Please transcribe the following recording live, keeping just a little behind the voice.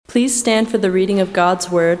Please stand for the reading of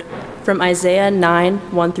God's word from Isaiah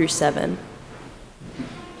 9, 1 through 7.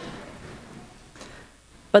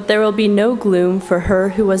 But there will be no gloom for her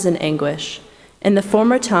who was in anguish. In the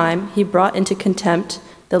former time he brought into contempt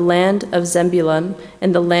the land of Zebulun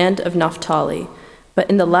and the land of Naphtali. But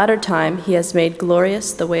in the latter time he has made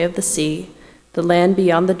glorious the way of the sea, the land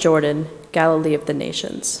beyond the Jordan, Galilee of the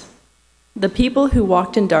nations. The people who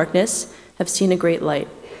walked in darkness have seen a great light.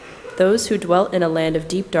 Those who dwelt in a land of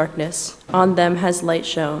deep darkness, on them has light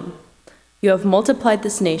shone. You have multiplied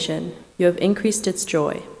this nation, you have increased its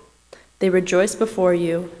joy. They rejoice before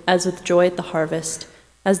you as with joy at the harvest,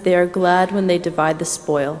 as they are glad when they divide the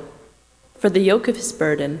spoil. For the yoke of his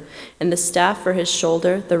burden, and the staff for his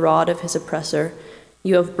shoulder, the rod of his oppressor,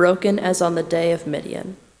 you have broken as on the day of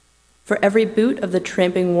Midian. For every boot of the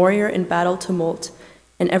tramping warrior in battle tumult,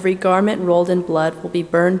 and every garment rolled in blood will be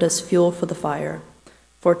burned as fuel for the fire.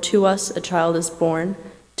 For to us a child is born,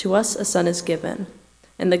 to us a son is given,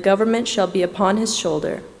 and the government shall be upon his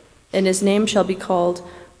shoulder, and his name shall be called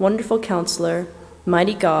Wonderful Counselor,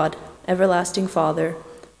 Mighty God, Everlasting Father,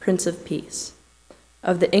 Prince of Peace.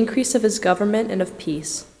 Of the increase of his government and of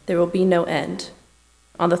peace there will be no end.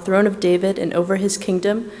 On the throne of David and over his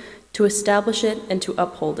kingdom, to establish it and to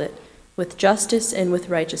uphold it, with justice and with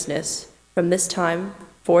righteousness, from this time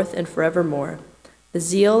forth and forevermore. The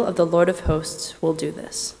zeal of the Lord of hosts will do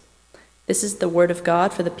this. This is the word of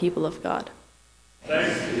God for the people of God.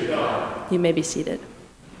 Thanks be to God. You may be seated.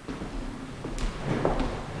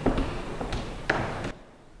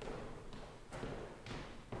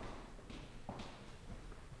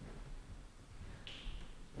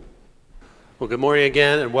 Well, good morning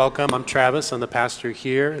again and welcome. I'm Travis. I'm the pastor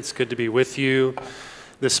here. It's good to be with you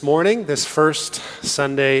this morning, this first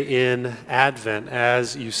Sunday in Advent.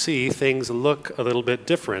 As you see, things look a little bit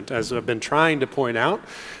different. As I've been trying to point out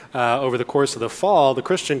over the course of the fall, the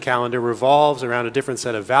Christian calendar revolves around a different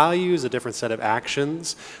set of values, a different set of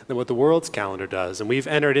actions than what the world's calendar does. And we've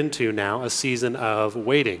entered into now a season of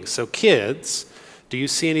waiting. So kids, do you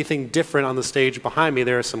see anything different on the stage behind me?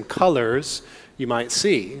 There are some colors you might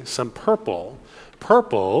see, some purple.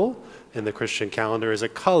 Purple in the Christian calendar is a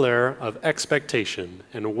color of expectation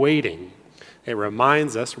and waiting. It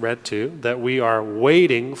reminds us, read to, that we are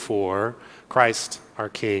waiting for Christ, our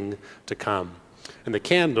King, to come. And the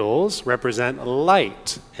candles represent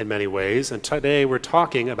light in many ways. And today we're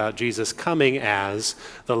talking about Jesus coming as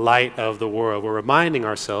the light of the world. We're reminding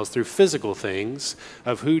ourselves through physical things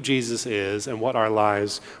of who Jesus is and what our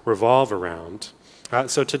lives revolve around.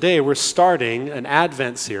 So today we're starting an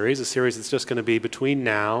Advent series, a series that's just going to be between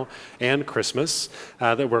now and Christmas,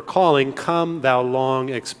 that we're calling Come Thou Long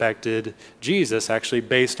Expected Jesus, actually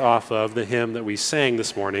based off of the hymn that we sang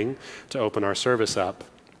this morning to open our service up.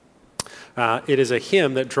 It is a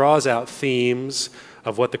hymn that draws out themes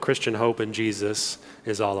of what the Christian hope in Jesus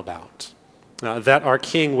is all about. That our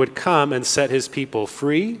King would come and set his people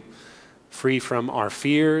free from our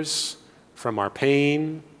fears, from our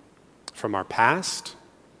pain, from our past,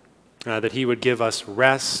 that he would give us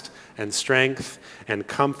rest and strength and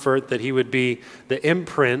comfort, that he would be the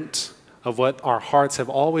imprint of what our hearts have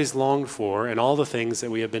always longed for and all the things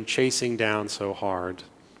that we have been chasing down so hard,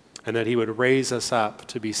 and that he would raise us up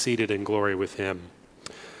to be seated in glory with him.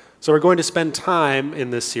 So we're going to spend time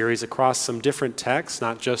in this series across some different texts,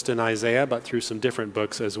 not just in Isaiah, but through some different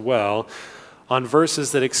books as well, on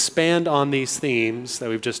verses that expand on these themes that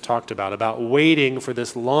we've just talked about waiting for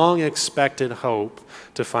this long-expected hope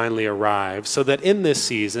to finally arrive, so that in this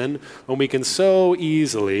season, when we can so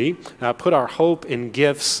easily put our hope in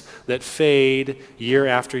gifts that fade year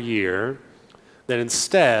after year, that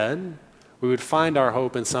instead we would find our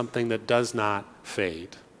hope in something that does not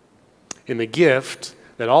fade, in the gift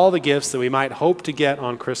that all the gifts that we might hope to get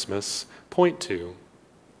on Christmas point to,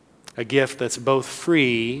 a gift that's both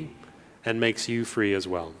free and makes you free as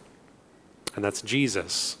well. And that's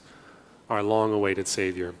Jesus, our long-awaited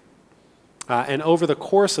Savior. And over the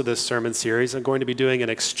course of this sermon series, I'm going to be doing an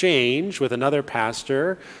exchange with another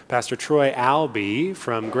pastor, Pastor Troy Albee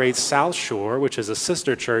from Grace South Shore, which is a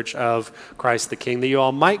sister church of Christ the King, that you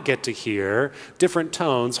all might get to hear different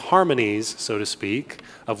tones, harmonies, so to speak,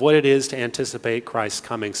 of what it is to anticipate Christ's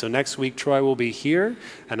coming. So next week, Troy will be here,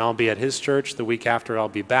 and I'll be at his church. The week after, I'll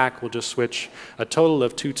be back. We'll just switch a total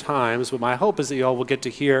of 2 times, but my hope is that you all will get to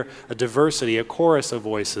hear a diversity, a chorus of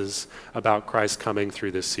voices about Christ coming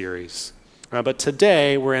through this series. But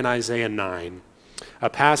today, we're in Isaiah 9, a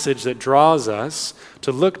passage that draws us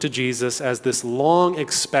to look to Jesus as this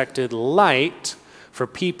long-expected light for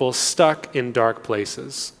people stuck in dark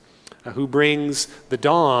places. who brings the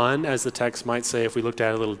dawn, as the text might say if we looked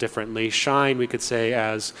at it a little differently. Shine, we could say,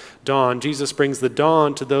 as dawn. Jesus brings the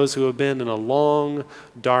dawn to those who have been in a long,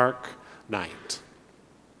 dark night.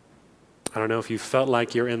 I don't know if you felt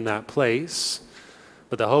like you're in that place,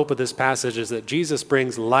 but the hope of this passage is that Jesus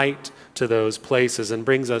brings light to those places and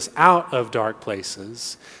brings us out of dark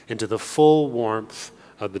places into the full warmth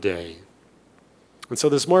of the day. And so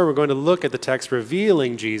this morning we're going to look at the text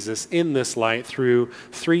revealing Jesus in this light through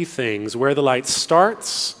three things: where the light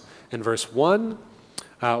starts in verse 1,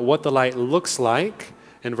 what the light looks like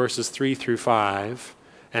in verses 3 through 5,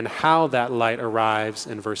 and how that light arrives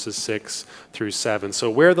in verses 6 through 7. So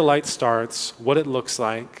where the light starts, what it looks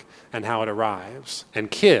like, and how it arrives. And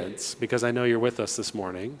kids, because I know you're with us this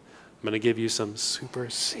morning, I'm going to give you some super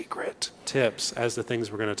secret tips as the things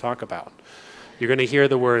we're going to talk about. You're going to hear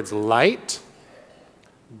the words light,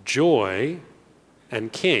 joy,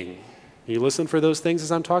 and king. You listen for those things as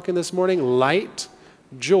I'm talking this morning? Light,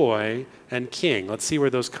 joy, and king. Let's see where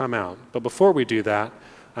those come out. But before we do that,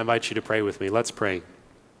 I invite you to pray with me. Let's pray.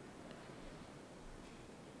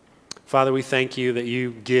 Father, we thank you that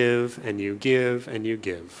you give and you give and you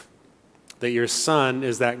give. That your Son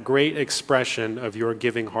is that great expression of your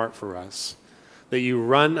giving heart for us. That you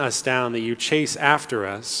run us down, that you chase after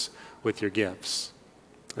us with your gifts.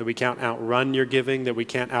 That we can't outrun your giving, that we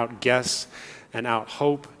can't outguess and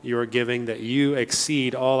outhope your giving, that you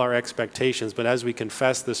exceed all our expectations. But as we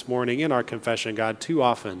confess this morning in our confession, God, too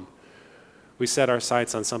often we set our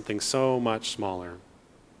sights on something so much smaller.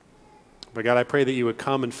 But God, I pray that you would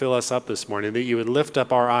come and fill us up this morning, that you would lift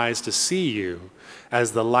up our eyes to see you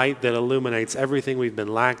as the light that illuminates everything we've been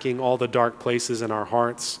lacking, all the dark places in our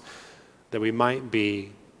hearts, that we might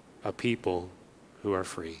be a people who are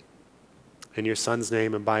free. In your Son's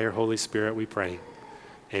name and by your Holy Spirit we pray.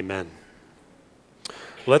 Amen.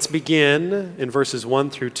 Let's begin in verses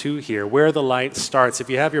 1 through 2 here, where the light starts. If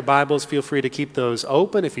you have your Bibles, feel free to keep those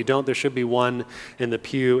open. If you don't, there should be one in the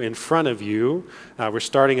pew in front of you. We're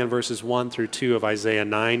starting in verses 1 through 2 of Isaiah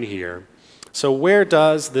 9 here. So where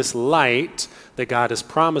does this light that God is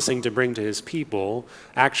promising to bring to his people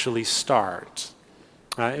actually start?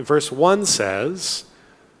 Verse 1 says,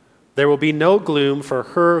 "There will be no gloom for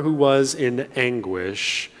her who was in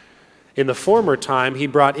anguish. In the former time, he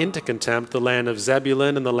brought into contempt the land of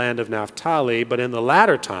Zebulun and the land of Naphtali, but in the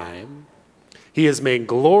latter time, he has made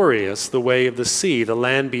glorious the way of the sea, the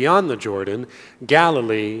land beyond the Jordan,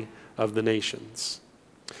 Galilee of the nations.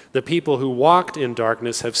 The people who walked in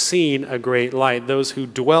darkness have seen a great light. Those who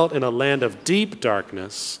dwelt in a land of deep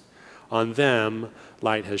darkness, on them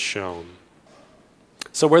light has shone."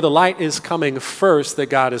 So where the light is coming first that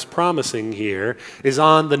God is promising here is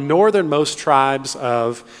on the northernmost tribes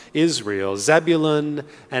of Israel, Zebulun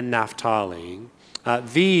and Naphtali.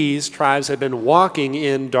 These tribes had been walking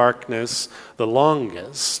in darkness the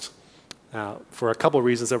longest for a couple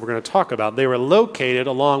reasons that we're going to talk about. They were located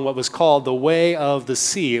along what was called the Way of the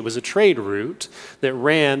Sea. It was a trade route that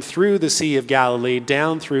ran through the Sea of Galilee,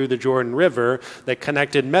 down through the Jordan River, that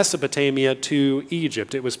connected Mesopotamia to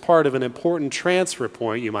Egypt. It was part of an important transfer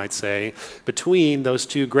point, you might say, between those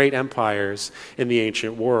two great empires in the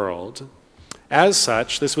ancient world. As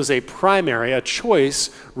such, this was a choice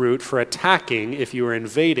route for attacking if you were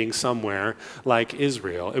invading somewhere like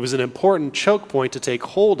Israel. It was an important choke point to take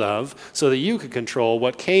hold of so that you could control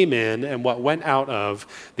what came in and what went out of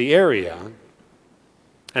the area.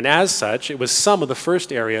 And as such, it was some of the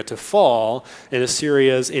first area to fall in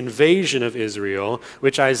Assyria's invasion of Israel,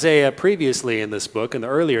 which Isaiah previously in this book, in the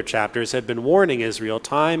earlier chapters, had been warning Israel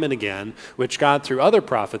time and again, which God through other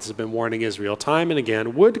prophets has been warning Israel time and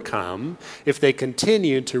again, would come if they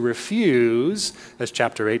continued to refuse, as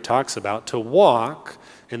chapter 8 talks about, to walk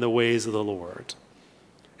in the ways of the Lord.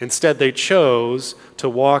 Instead, they chose to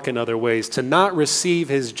walk in other ways, to not receive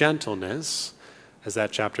his gentleness, as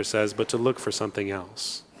that chapter says, but to look for something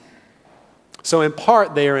else. So in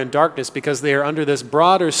part, they are in darkness because they are under this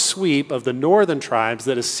broader sweep of the northern tribes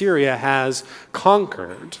that Assyria has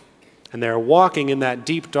conquered. And they're walking in that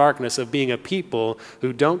deep darkness of being a people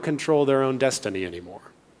who don't control their own destiny anymore.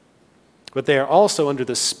 But they are also under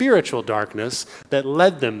the spiritual darkness that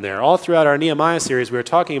led them there. All throughout our Nehemiah series, we were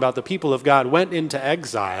talking about the people of God went into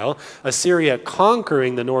exile. Assyria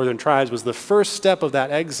conquering the northern tribes was the first step of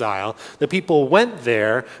that exile. The people went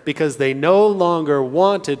there because they no longer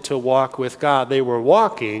wanted to walk with God. They were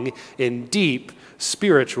walking in deep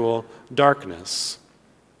spiritual darkness.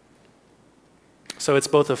 So it's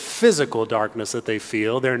both a physical darkness that they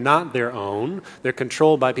feel. They're not their own. They're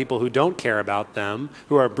controlled by people who don't care about them,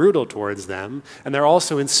 who are brutal towards them. And they're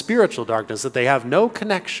also in spiritual darkness, that they have no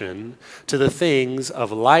connection to the things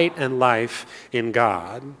of light and life in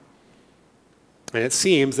God. And it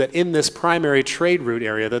seems that in this primary trade route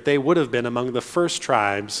area that they would have been among the first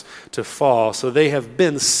tribes to fall, so they have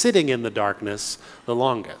been sitting in the darkness the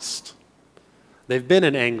longest. They've been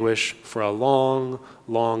in anguish for a long,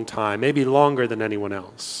 long time, maybe longer than anyone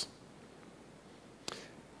else.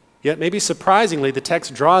 Yet maybe surprisingly, the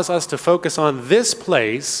text draws us to focus on this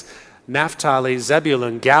place, Naphtali,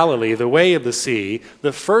 Zebulun, Galilee, the way of the sea,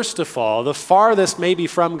 the first to fall, the farthest maybe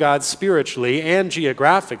from God spiritually and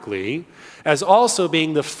geographically, as also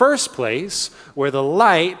being the first place where the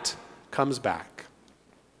light comes back.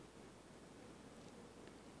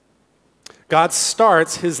 God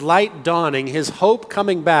starts his light dawning, his hope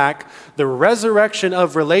coming back, the resurrection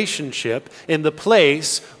of relationship in the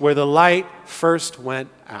place where the light first went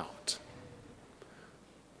out,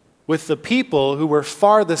 with the people who were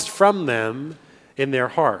farthest from them in their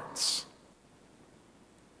hearts.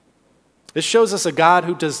 This shows us a God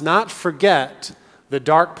who does not forget the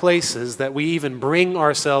dark places that we even bring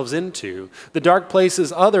ourselves into, the dark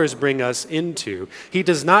places others bring us into. He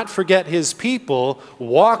does not forget his people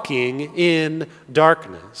walking in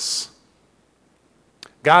darkness.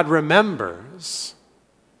 God remembers.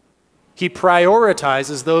 He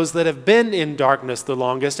prioritizes those that have been in darkness the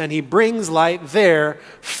longest, and he brings light there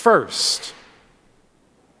first.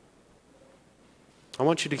 I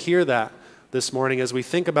want you to hear that this morning as we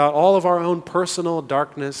think about all of our own personal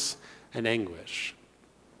darkness and anguish.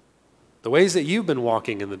 The ways that you've been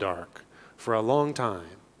walking in the dark for a long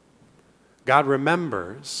time. God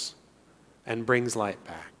remembers and brings light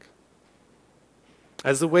back.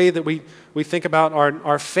 As the way that we think about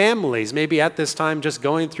our families, maybe at this time just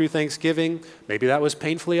going through Thanksgiving, maybe that was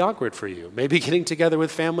painfully awkward for you. Maybe getting together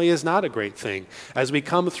with family is not a great thing. As we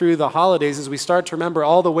come through the holidays, as we start to remember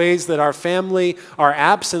all the ways that our family, our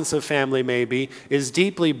absence of family maybe, is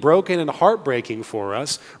deeply broken and heartbreaking for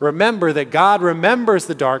us, remember that God remembers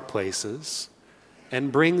the dark places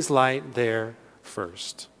and brings light there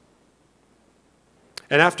first.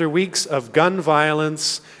 And after weeks of gun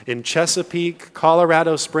violence in Chesapeake,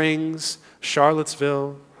 Colorado Springs,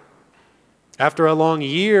 Charlottesville, after a long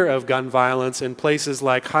year of gun violence in places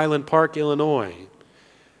like Highland Park, Illinois,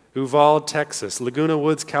 Uvalde, Texas, Laguna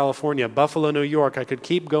Woods, California, Buffalo, New York, I could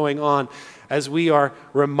keep going on, as we are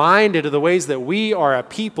reminded of the ways that we are a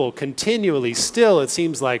people continually, still, it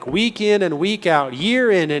seems like, week in and week out,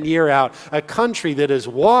 year in and year out, a country that is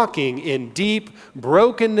walking in deep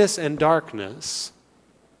brokenness and darkness.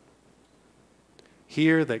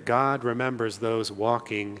 Hear that God remembers those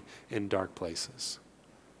walking in dark places.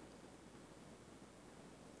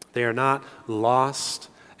 They are not lost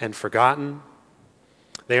and forgotten.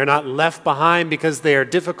 They are not left behind because they are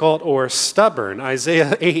difficult or stubborn.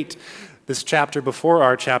 Isaiah 8, this chapter before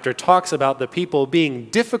our chapter, talks about the people being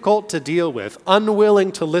difficult to deal with,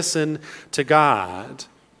 unwilling to listen to God.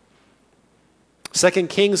 2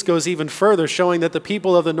 Kings goes even further, showing that the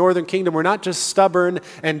people of the northern kingdom were not just stubborn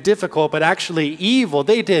and difficult, but actually evil.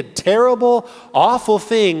 They did terrible, awful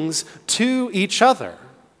things to each other.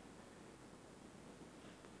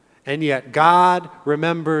 And yet God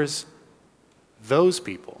remembers those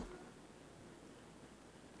people.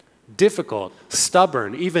 Difficult,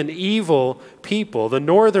 stubborn, even evil people, the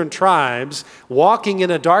northern tribes, walking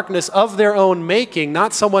in a darkness of their own making,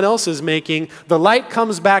 not someone else's making. The light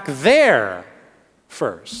comes back there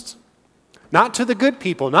first. Not to the good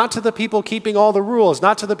people, not to the people keeping all the rules,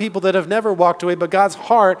 not to the people that have never walked away, but God's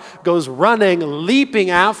heart goes running, leaping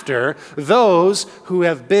after those who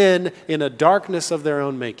have been in a darkness of their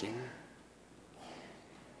own making.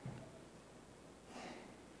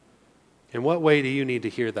 In what way do you need to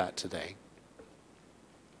hear that today?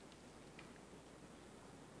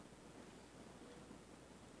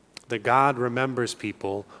 That God remembers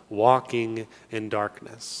people walking in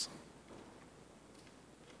darkness.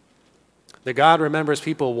 That God remembers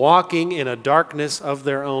people walking in a darkness of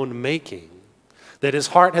their own making. That his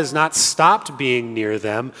heart has not stopped being near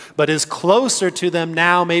them, but is closer to them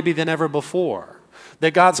now maybe than ever before.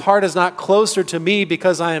 That God's heart is not closer to me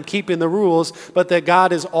because I am keeping the rules, but that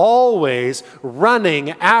God is always running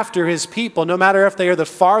after his people, no matter if they are the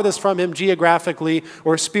farthest from him geographically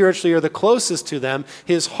or spiritually or the closest to them.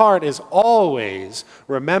 His heart is always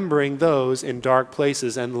remembering those in dark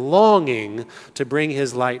places and longing to bring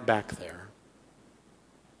his light back there.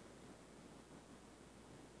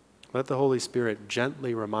 Let the Holy Spirit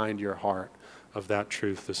gently remind your heart of that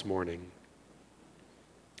truth this morning.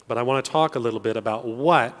 But I want to talk a little bit about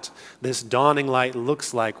what this dawning light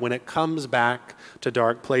looks like when it comes back to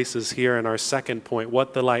dark places here in our second point,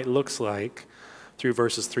 what the light looks like through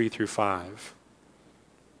verses 3 through 5.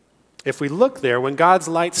 If we look there, when God's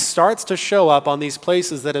light starts to show up on these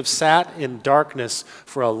places that have sat in darkness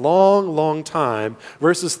for a long, long time,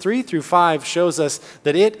 verses 3 through 5 shows us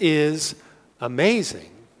that it is amazing.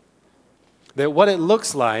 That what it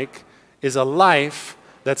looks like is a life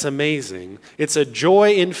that's amazing. It's a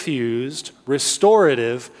joy-infused,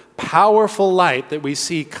 restorative, powerful light that we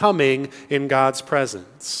see coming in God's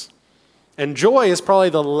presence. And joy is probably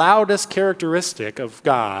the loudest characteristic of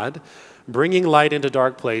God bringing light into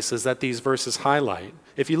dark places that these verses highlight.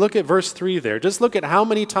 If you look at verse 3 there, just look at how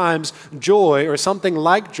many times joy or something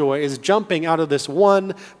like joy is jumping out of this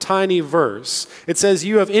one tiny verse. It says,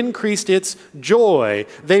 "You have increased its joy.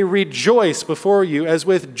 They rejoice before you as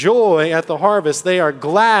with joy at the harvest. They are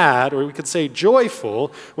glad," or we could say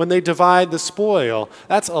joyful, "when they divide the spoil."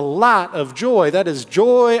 That's a lot of joy. That is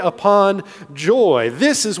joy upon joy.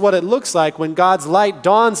 This is what it looks like when God's light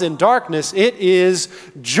dawns in darkness. It is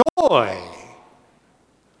joy.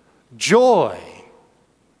 Joy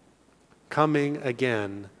coming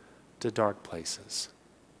again to dark places.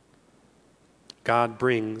 God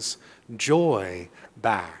brings joy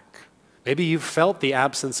back. Maybe you've felt the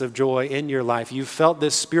absence of joy in your life. You've felt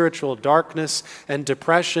this spiritual darkness and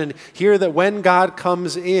depression. Hear that when God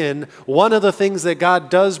comes in, one of the things that God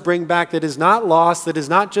does bring back that is not lost, that is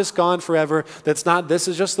not just gone forever, that's not, this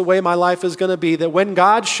is just the way my life is going to be, that when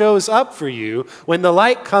God shows up for you, when the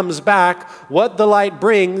light comes back, what the light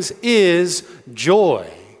brings is joy.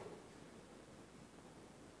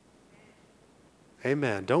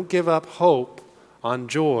 Amen. Don't give up hope on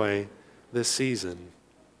joy this season.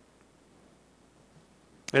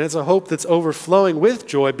 And it's a hope that's overflowing with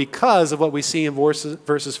joy because of what we see in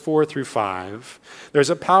verses 4 through 5.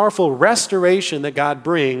 There's a powerful restoration that God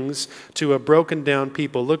brings to a broken down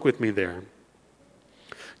people. Look with me there.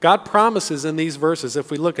 God promises in these verses,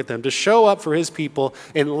 if we look at them, to show up for his people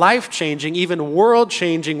in life-changing, even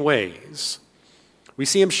world-changing ways. We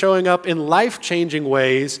see him showing up in life-changing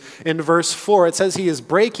ways in verse 4. It says he is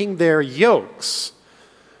breaking their yokes.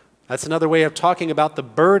 That's another way of talking about the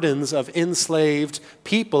burdens of enslaved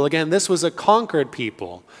people. Again, this was a conquered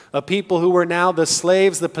people, a people who were now the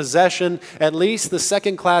slaves, the possession, at least the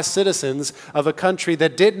second-class citizens of a country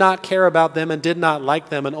that did not care about them and did not like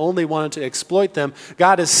them and only wanted to exploit them.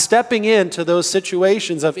 God is stepping into those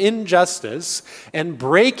situations of injustice and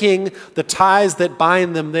breaking the ties that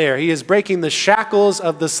bind them there. He is breaking the shackles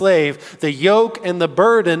of the slave, the yoke and the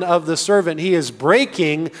burden of the servant. He is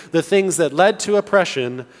breaking the things that led to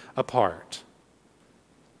oppression apart.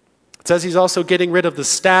 It says he's also getting rid of the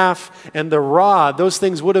staff and the rod. Those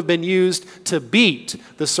things would have been used to beat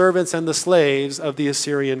the servants and the slaves of the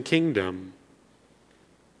Assyrian kingdom.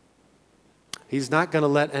 He's not going to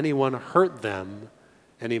let anyone hurt them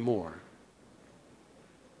anymore.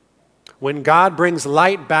 When God brings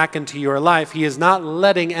light back into your life, he is not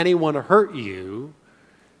letting anyone hurt you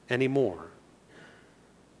anymore.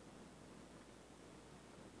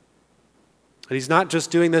 And he's not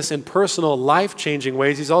just doing this in personal, life-changing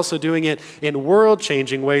ways. He's also doing it in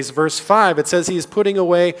world-changing ways. Verse 5, it says he's putting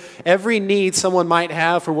away every need someone might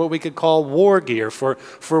have for what we could call war gear, for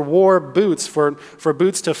war boots, for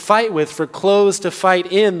boots to fight with, for clothes to fight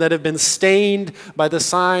in that have been stained by the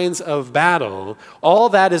signs of battle. All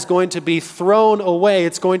that is going to be thrown away.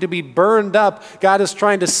 It's going to be burned up. God is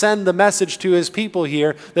trying to send the message to his people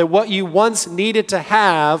here that what you once needed to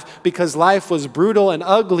have because life was brutal and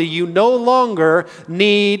ugly, you no longer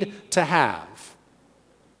need to have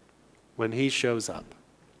when he shows up.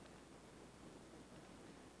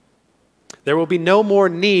 There will be no more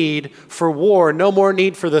need for war, no more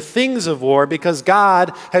need for the things of war, because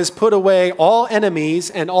God has put away all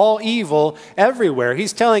enemies and all evil everywhere.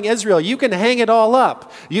 He's telling Israel, you can hang it all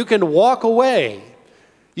up. You can walk away.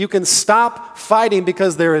 You can stop fighting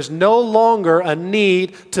because there is no longer a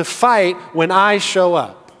need to fight when I show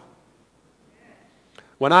up.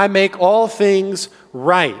 When I make all things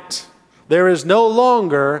right, there is no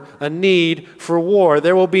longer a need for war.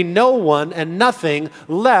 There will be no one and nothing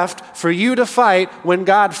left for you to fight when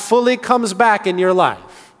God fully comes back in your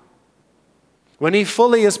life. When he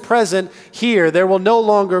fully is present here, there will no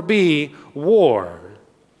longer be war.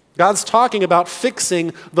 God's talking about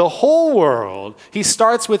fixing the whole world. He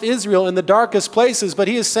starts with Israel in the darkest places, but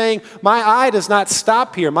he is saying, my eye does not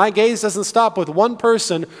stop here. My gaze doesn't stop with one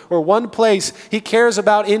person or one place. He cares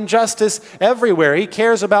about injustice everywhere. He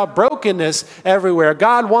cares about brokenness everywhere.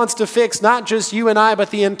 God wants to fix not just you and I,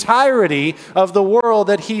 but the entirety of the world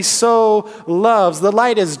that he so loves. The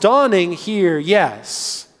light is dawning here,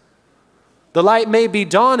 yes. The light may be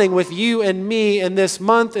dawning with you and me in this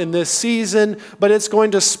month, in this season, but it's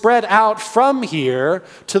going to spread out from here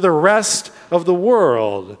to the rest of the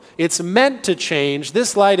world. It's meant to change.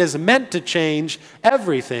 This light is meant to change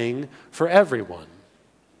everything for everyone.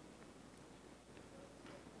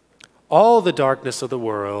 All the darkness of the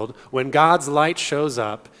world, when God's light shows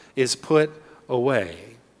up, is put away.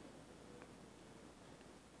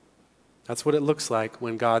 That's what it looks like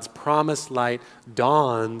when God's promised light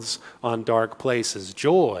dawns on dark places.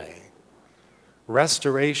 Joy,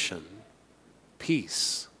 restoration,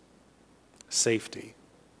 peace, safety.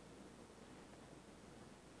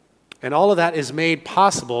 And all of that is made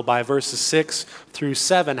possible by verses 6 through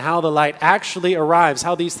 7, how the light actually arrives,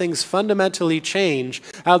 how these things fundamentally change,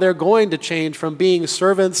 how they're going to change from being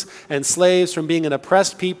servants and slaves, from being an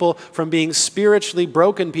oppressed people, from being spiritually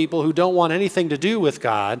broken people who don't want anything to do with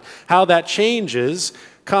God. How that changes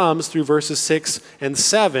comes through verses 6 and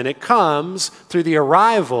 7. It comes through the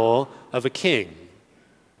arrival of a king.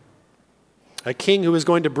 A king who is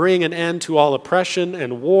going to bring an end to all oppression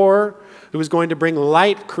and war, who is going to bring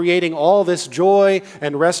light, creating all this joy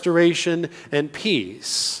and restoration and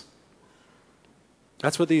peace.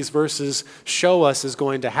 That's what these verses show us is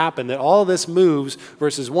going to happen, that all this moves,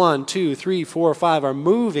 verses 1, 2, 3, 4, 5, are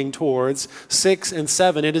moving towards 6 and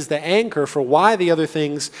 7. It is the anchor for why the other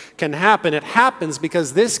things can happen. It happens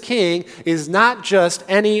because this king is not just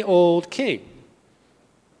any old king.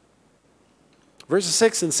 Verses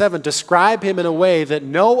 6 and 7 describe him in a way that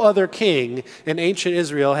no other king in ancient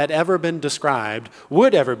Israel had ever been described,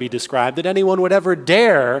 would ever be described, that anyone would ever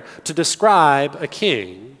dare to describe a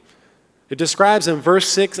king. It describes him, verse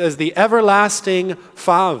 6, as the everlasting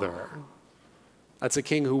Father. That's a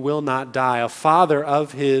king who will not die, a father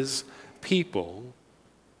of his people.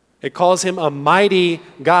 It calls him a mighty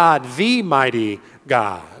God, the mighty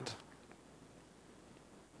God.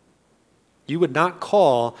 You would not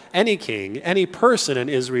call any king, any person in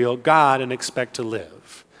Israel, God and expect to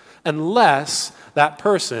live, unless that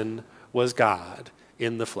person was God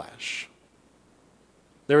in the flesh.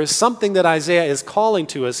 There is something that Isaiah is calling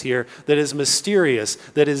to us here that is mysterious,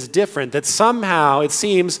 that is different, that somehow it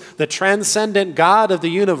seems the transcendent God of the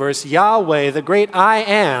universe, Yahweh, the great I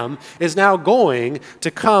Am, is now going to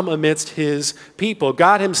come amidst his people.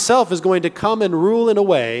 God himself is going to come and rule in a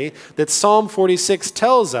way that Psalm 46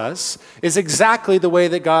 tells us is exactly the way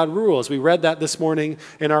that God rules. We read that this morning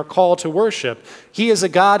in our call to worship. He is a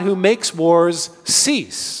God who makes wars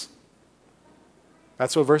cease.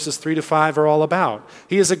 That's what verses 3 to 5 are all about.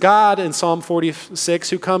 He is a God in Psalm 46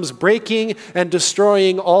 who comes breaking and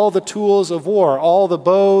destroying all the tools of war, all the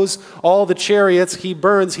bows, all the chariots he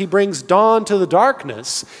burns. He brings dawn to the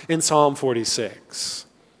darkness in Psalm 46.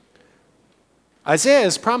 Isaiah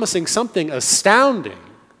is promising something astounding,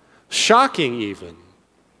 shocking even.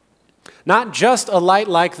 Not just a light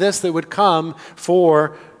like this that would come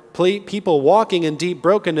for people walking in deep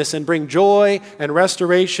brokenness and bring joy and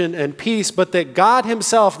restoration and peace, but that God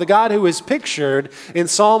himself, the God who is pictured in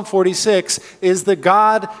Psalm 46, is the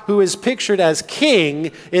God who is pictured as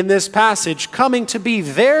king in this passage, coming to be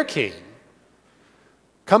their king,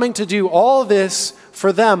 coming to do all this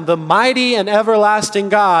for them. The mighty and everlasting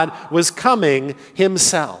God was coming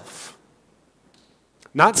himself,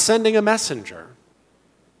 not sending a messenger,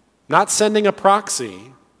 not sending a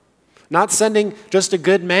proxy, not sending just a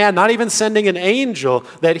good man, not even sending an angel,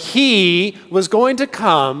 that he was going to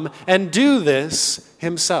come and do this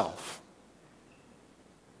himself.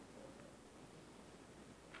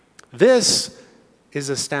 This is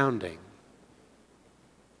astounding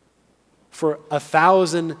for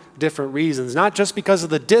 1,000 different reasons, not just because of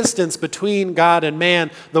the distance between God and man,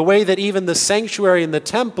 the way that even the sanctuary and the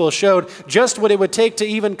temple showed just what it would take to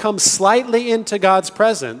even come slightly into God's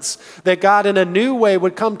presence, that God in a new way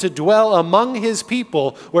would come to dwell among his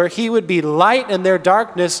people, where he would be light and their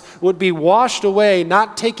darkness would be washed away,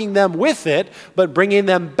 not taking them with it, but bringing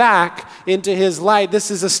them back into his light. This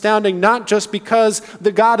is astounding, not just because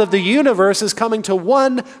the God of the universe is coming to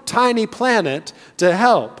one tiny planet to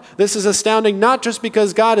help. This is astounding not just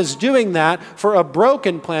because God is doing that for a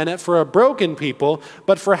broken planet, for a broken people,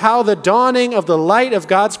 but for how the dawning of the light of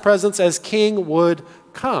God's presence as king would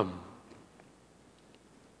come.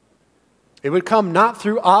 It would come not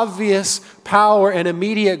through obvious power and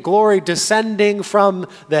immediate glory descending from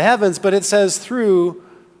the heavens, but it says through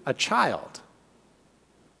a child,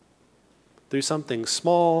 through something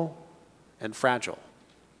small and fragile,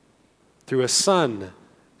 through a son,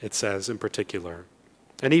 it says in particular.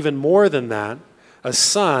 And even more than that, a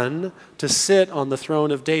son to sit on the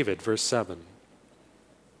throne of David, verse 7.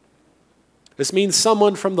 This means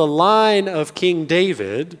someone from the line of King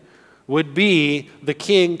David would be the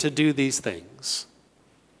king to do these things.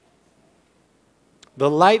 The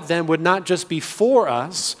light then would not just be for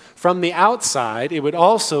us from the outside, it would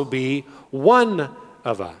also be one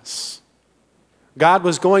of us. God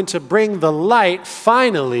was going to bring the light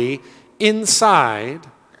finally inside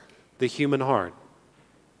the human heart,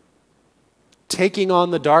 taking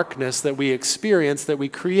on the darkness that we experience, that we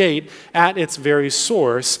create at its very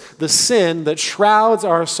source, the sin that shrouds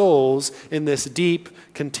our souls in this deep,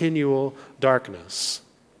 continual darkness.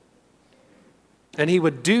 And he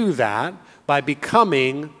would do that by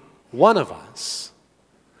becoming one of us,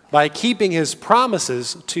 by keeping his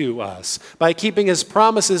promises to us, by keeping his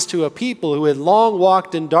promises to a people who had long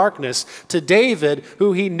walked in darkness, to David,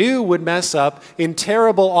 who he knew would mess up in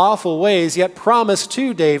terrible, awful ways, yet promised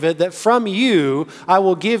to David that from you I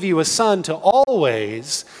will give you a son to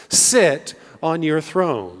always sit on your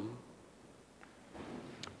throne.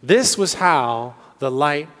 This was how the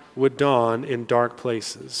light would dawn in dark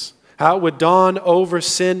places. How it would dawn over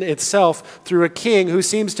sin itself through a king who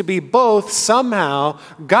seems to be both somehow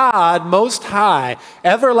God Most High,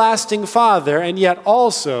 everlasting Father, and yet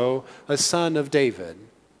also a son of David,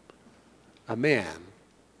 a man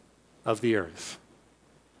of the earth.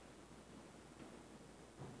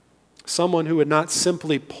 Someone who would not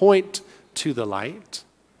simply point to the light,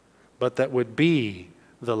 but that would be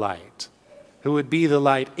the light, who would be the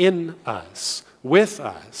light in us, with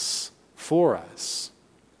us, for us.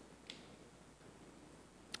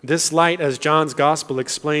 This light, as John's gospel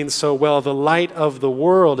explains so well, the light of the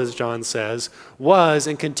world, as John says, was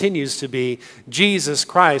and continues to be Jesus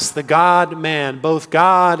Christ, the God-man, both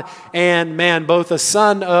God and man, both a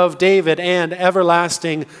son of David and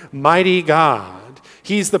everlasting mighty God.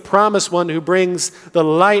 He's the promised one who brings the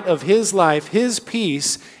light of his life, his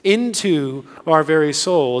peace, into our very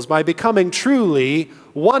souls by becoming truly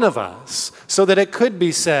one of us, so that it could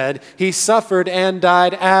be said, he suffered and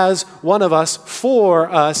died as one of us,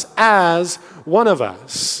 for us as one of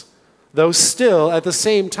us, though still at the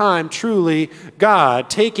same time truly God,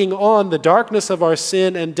 taking on the darkness of our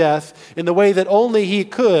sin and death in the way that only he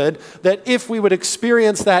could, that if we would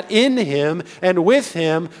experience that in him and with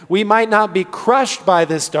him, we might not be crushed by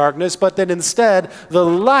this darkness, but that instead the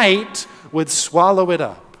light would swallow it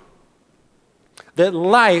up. That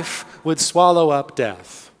life would swallow up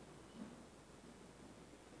death.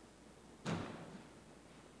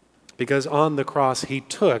 Because on the cross, he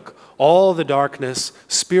took all the darkness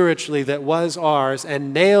spiritually that was ours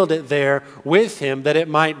and nailed it there with him, that it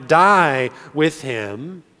might die with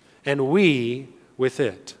him and we with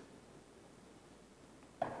it.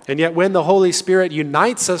 And yet when the Holy Spirit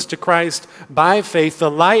unites us to Christ by faith, the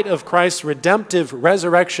light of Christ's redemptive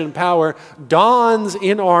resurrection power dawns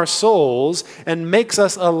in our souls and makes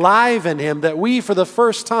us alive in him, that we for the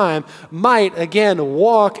first time might again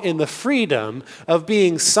walk in the freedom of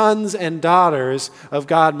being sons and daughters of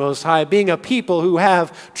God Most High, being a people who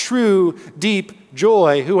have true, deep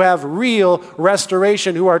joy, who have real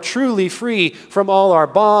restoration, who are truly free from all our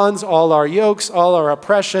bonds, all our yokes, all our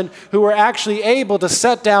oppression, who are actually able to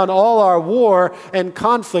set down all our war and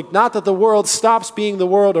conflict. Not that the world stops being the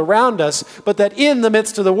world around us, but that in the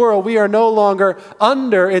midst of the world we are no longer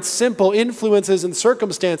under its simple influences and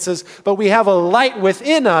circumstances, but we have a light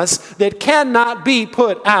within us that cannot be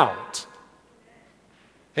put out.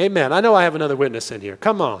 Amen. I know I have another witness in here.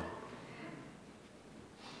 Come on.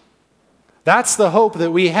 That's the hope that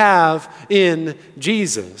we have in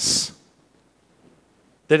Jesus.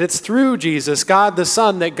 That it's through Jesus, God the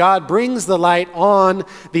Son, that God brings the light on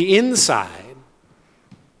the inside.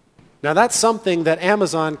 Now that's something that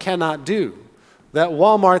Amazon cannot do, that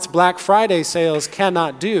Walmart's Black Friday sales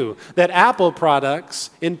cannot do, that Apple products,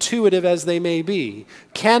 intuitive as they may be,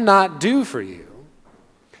 cannot do for you.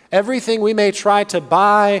 Everything we may try to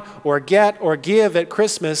buy or get or give at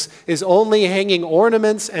Christmas is only hanging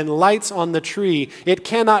ornaments and lights on the tree. It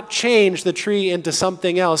cannot change the tree into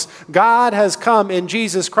something else. God has come in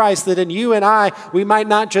Jesus Christ that in you and I, we might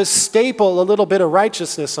not just staple a little bit of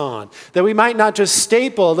righteousness on, that we might not just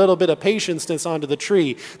staple a little bit of patience onto the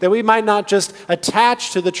tree, that we might not just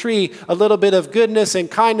attach to the tree a little bit of goodness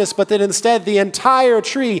and kindness, but that instead the entire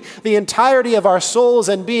tree, the entirety of our souls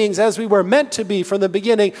and beings as we were meant to be from the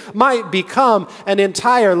beginning, might become an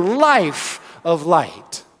entire life of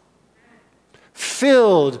light.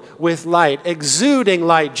 Filled with light, exuding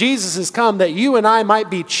light. Jesus has come that you and I might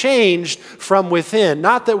be changed from within.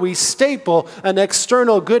 Not that we staple an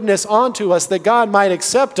external goodness onto us that God might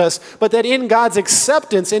accept us, but that in God's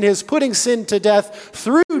acceptance, in his putting sin to death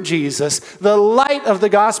through Jesus, the light of the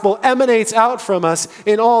gospel emanates out from us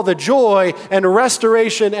in all the joy and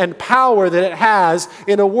restoration and power that it has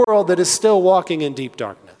in a world that is still walking in deep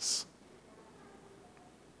darkness.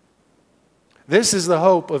 This is the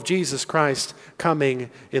hope of Jesus Christ coming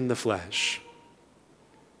in the flesh.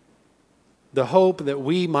 The hope that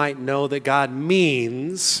we might know that God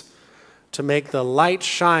means to make the light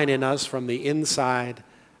shine in us from the inside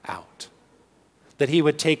out. That he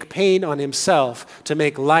would take pain on himself to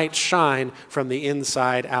make light shine from the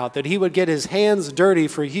inside out. That he would get his hands dirty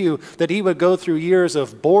for you. That he would go through years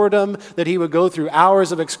of boredom. That he would go through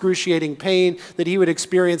hours of excruciating pain. That he would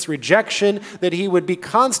experience rejection. That he would be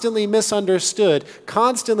constantly misunderstood,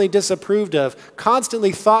 constantly disapproved of,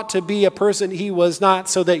 constantly thought to be a person he was not,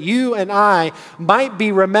 so that you and I might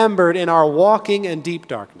be remembered in our walking in deep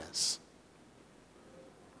darkness.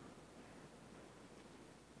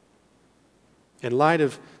 In light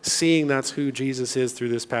of seeing that's who Jesus is through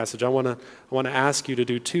this passage, I want to ask you to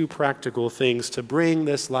do two practical things to bring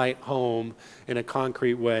this light home in a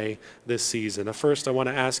concrete way this season. First, I want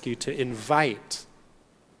to ask you to invite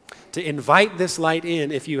this light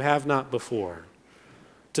in if you have not before.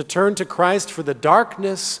 To turn to Christ for the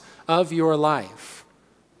darkness of your life.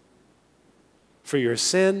 For your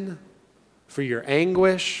sin, for your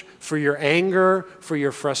anguish, for your anger, for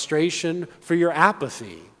your frustration, for your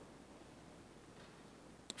apathy.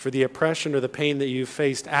 For the oppression or the pain that you've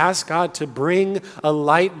faced. Ask God to bring a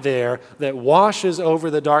light there that washes over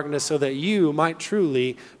the darkness so that you might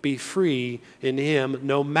truly be free in him,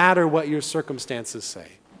 no matter what your circumstances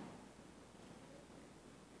say.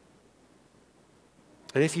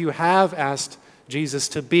 And if you have asked Jesus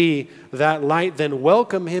to be that light, then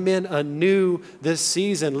welcome him in anew this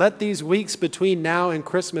season. Let these weeks between now and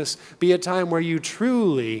Christmas be a time where you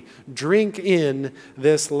truly drink in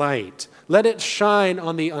this light. Let it shine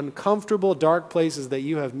on the uncomfortable, dark places that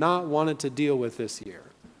you have not wanted to deal with this year,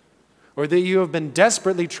 or that you have been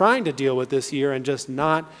desperately trying to deal with this year and just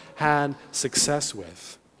not had success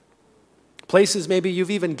with. Places maybe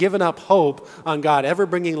you've even given up hope on God ever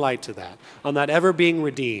bringing light to that, on that ever being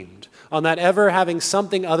redeemed, on that ever having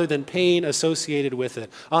something other than pain associated with it,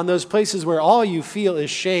 on those places where all you feel is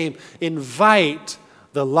shame. Invite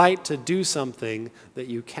the light to do something that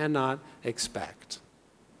you cannot expect.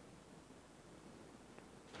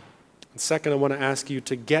 And second, I want to ask you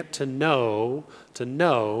to get to know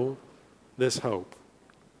this hope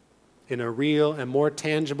in a real and more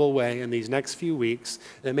tangible way in these next few weeks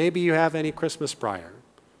than maybe you have any Christmas prior.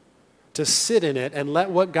 To sit in it and let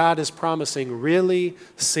what God is promising really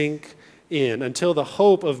sink in until the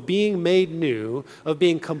hope of being made new, of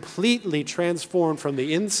being completely transformed from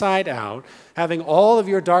the inside out, having all of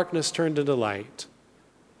your darkness turned into light,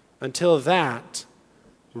 until that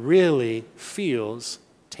really feels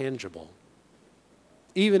tangible,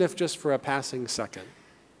 even if just for a passing second.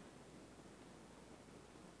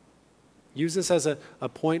 Use this as a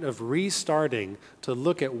point of restarting to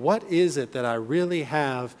look at what is it that I really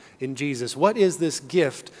have in Jesus? What is this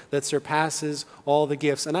gift that surpasses all the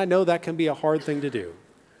gifts? And I know that can be a hard thing to do,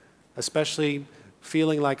 especially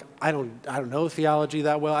feeling like I don't know theology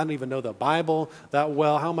that well. I don't even know the Bible that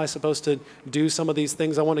well. How am I supposed to do some of these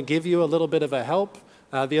things? I want to give you a little bit of a help.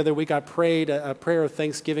 The other week I prayed a prayer of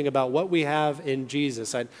thanksgiving about what we have in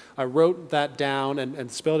Jesus. I wrote that down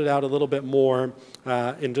and spelled it out a little bit more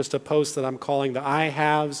in just a post that I'm calling the I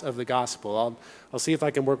haves of the gospel. I'll see if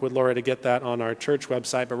I can work with Laura to get that on our church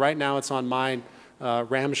website, but right now it's on my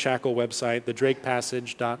ramshackle website,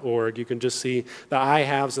 thedrakepassage.org. You can just see the I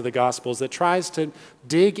haves of the Gospels that tries to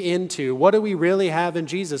dig into what do we really have in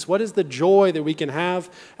Jesus? What is the joy that we can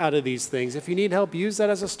have out of these things? If you need help, use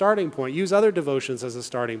that as a starting point. Use other devotions as a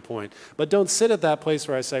starting point. But don't sit at that place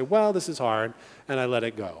where I say, well, this is hard, and I let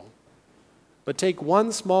it go. But take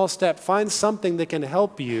one small step. Find something that can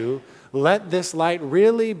help you. Let this light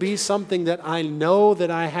really be something that I know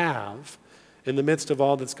that I have in the midst of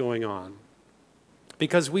all that's going on.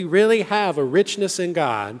 Because we really have a richness in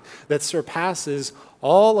God that surpasses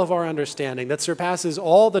all of our understanding, that surpasses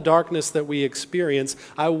all the darkness that we experience.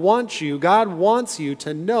 God wants you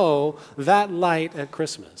to know that light at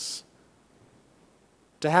Christmas.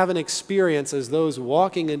 To have an experience as those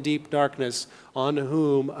walking in deep darkness on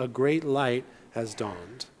whom a great light has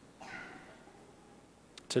dawned.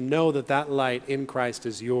 To know that that light in Christ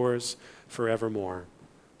is yours forevermore.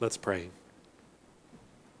 Let's pray.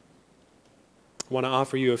 I want to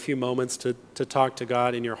offer you a few moments to talk to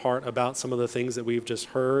God in your heart about some of the things that we've just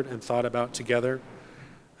heard and thought about together.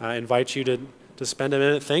 I invite you to spend a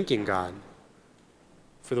minute thanking God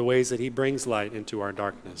for the ways that he brings light into our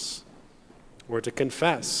darkness, or to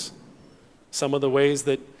confess some of the ways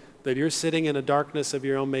that you're sitting in a darkness of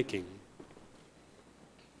your own making,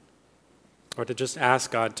 or to just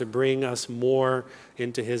ask God to bring us more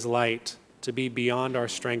into his light, to be beyond our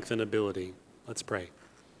strength and ability. Let's pray.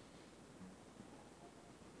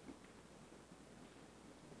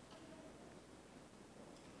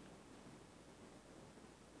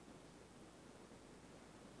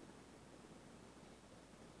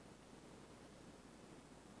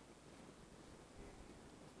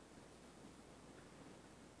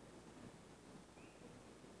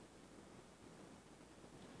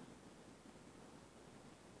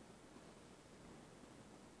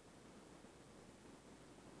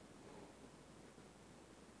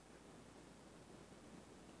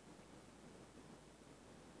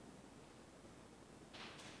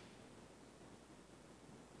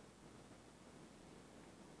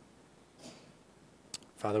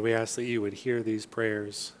 Father, we ask that you would hear these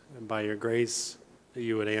prayers, and by your grace, that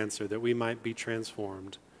you would answer, that we might be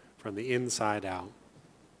transformed from the inside out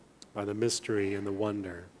by the mystery and the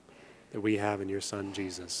wonder that we have in your Son,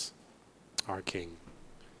 Jesus, our King.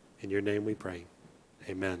 In your name we pray.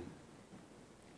 Amen.